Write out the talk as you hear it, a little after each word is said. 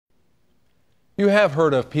You have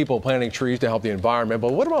heard of people planting trees to help the environment,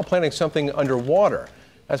 but what about planting something underwater?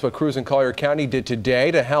 That's what crews in Collier County did today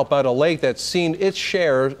to help out a lake that's seen its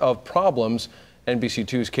share of problems.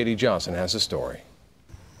 NBC2's Katie Johnson has the story.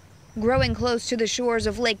 Growing close to the shores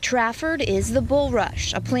of Lake Trafford is the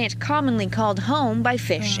bulrush, a plant commonly called home by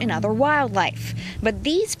fish and other wildlife. But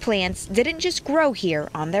these plants didn't just grow here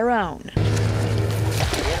on their own.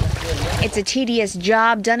 It's a tedious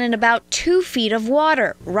job done in about 2 feet of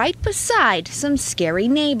water, right beside some scary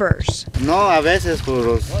neighbors.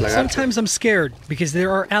 Sometimes I'm scared because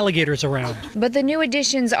there are alligators around. But the new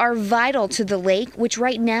additions are vital to the lake, which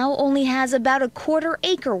right now only has about a 1/4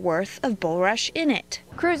 acre worth of bulrush in it.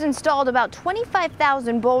 Crews installed about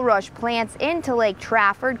 25,000 bulrush plants into Lake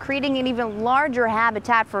Trafford, creating an even larger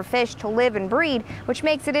habitat for fish to live and breed, which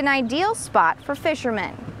makes it an ideal spot for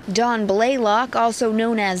fishermen. Blalock, also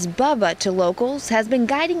known as Bubba to locals, has been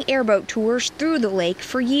guiding airboat tours through the lake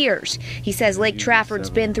for years. He says Lake Trafford's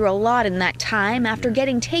been through a lot in that time after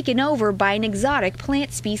getting taken over by an exotic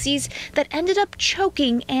plant species that ended up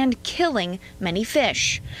choking and killing many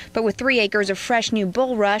fish. But with 3 acres of fresh new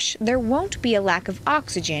bulrush, there won't be a lack of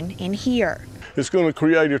oxygen in here. It's going to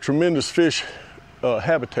create a tremendous fish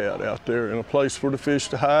habitat out there and a place for the fish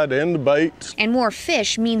to hide and the baits. And more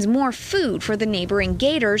fish means more food for the neighboring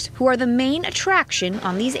gators, who are the main attraction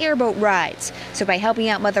on these airboat rides. So by helping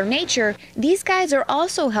out Mother Nature, these guys are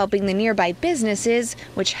also helping the nearby businesses,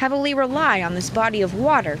 which heavily rely on this body of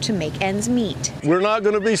water to make ends meet. We're not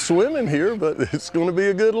going to be swimming here, but it's going to be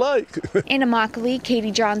a good lake. In Immokalee,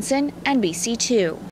 Katie Johnson, NBC2.